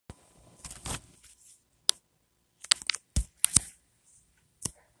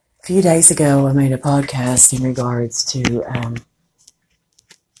A few days ago, I made a podcast in regards to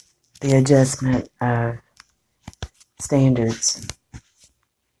the adjustment of standards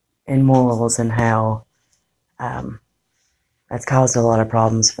and morals and how that's caused a lot of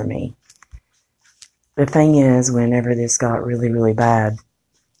problems for me. The thing is, whenever this got really, really bad,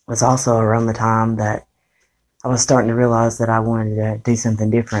 was also around the time that I was starting to realize that I wanted to do something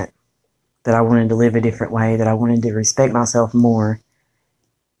different, that I wanted to live a different way, that I wanted to respect myself more.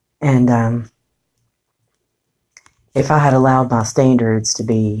 And if I had allowed my standards to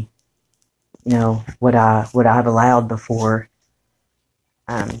be, what I've allowed before,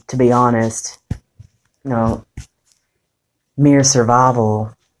 to be honest, mere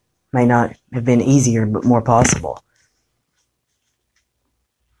survival may not have been easier, but more possible.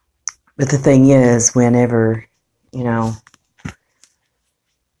 But the thing is, whenever,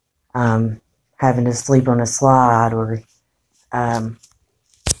 having to sleep on a slide or,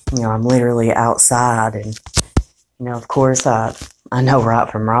 I'm literally outside and, of course I know right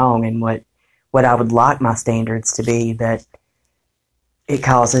from wrong and what I would like my standards to be, that it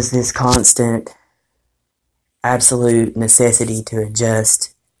causes this constant, absolute necessity to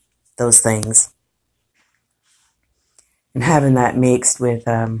adjust those things. And having that mixed with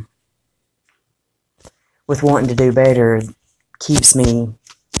wanting to do better keeps me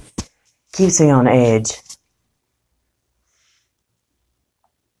on edge.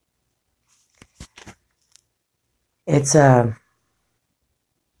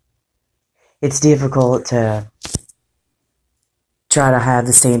 It's difficult to try to have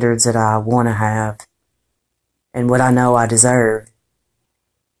the standards that I want to have and what I know I deserve,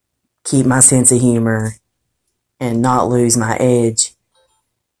 keep my sense of humor and not lose my edge,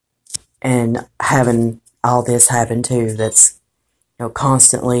 and having all this happen too, that's,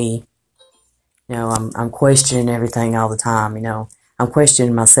 constantly, I'm questioning everything all the time, I'm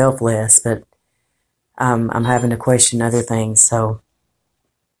questioning myself less, but I'm having to question other things. So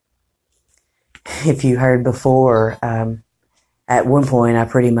if you heard before, at one point I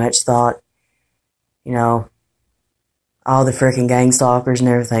pretty much thought, all the freaking gang stalkers and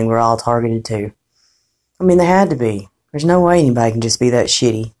everything were all targeted too. I mean, they had to be. There's no way anybody can just be that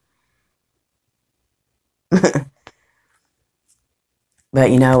shitty. But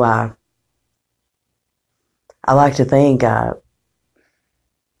I like to think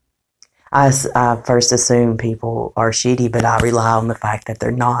I first assume people are shitty, but I rely on the fact that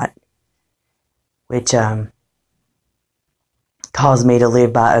they're not, which caused me to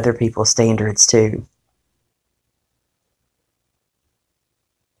live by other people's standards too.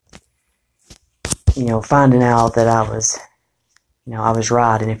 Finding out that I was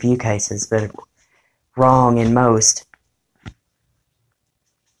right in a few cases, but wrong in most.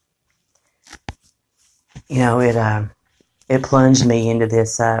 It plunged me into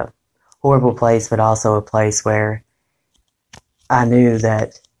this horrible place, but also a place where I knew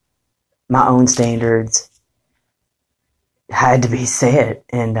that my own standards had to be set,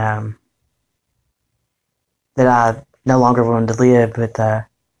 and that I no longer wanted to live with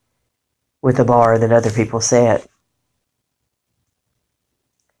a bar that other people set.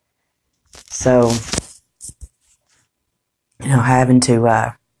 So, having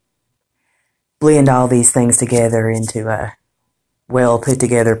to blend all these things together into a well put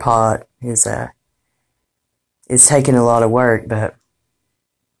together pot is taking a lot of work, but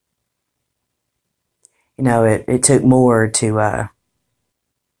it took more to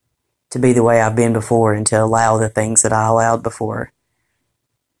be the way I've been before and to allow the things that I allowed before.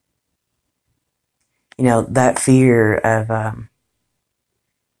 That fear of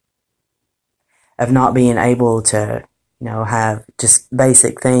not being able to, have just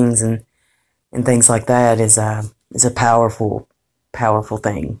basic things and things like that is a powerful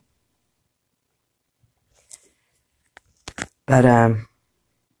thing. But I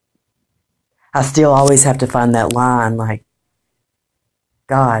still always have to find that line, like,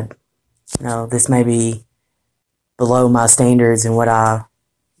 God, this may be below my standards and what I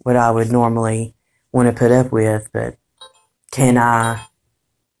would normally want to put up with, but can I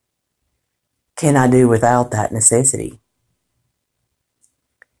do without that necessity?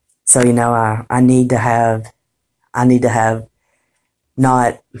 So, I need to have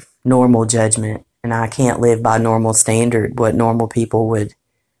not normal judgment, and I can't live by normal standard, what normal people would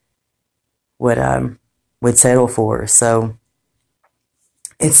settle for. So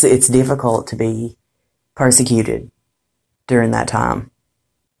it's difficult to be persecuted during that time.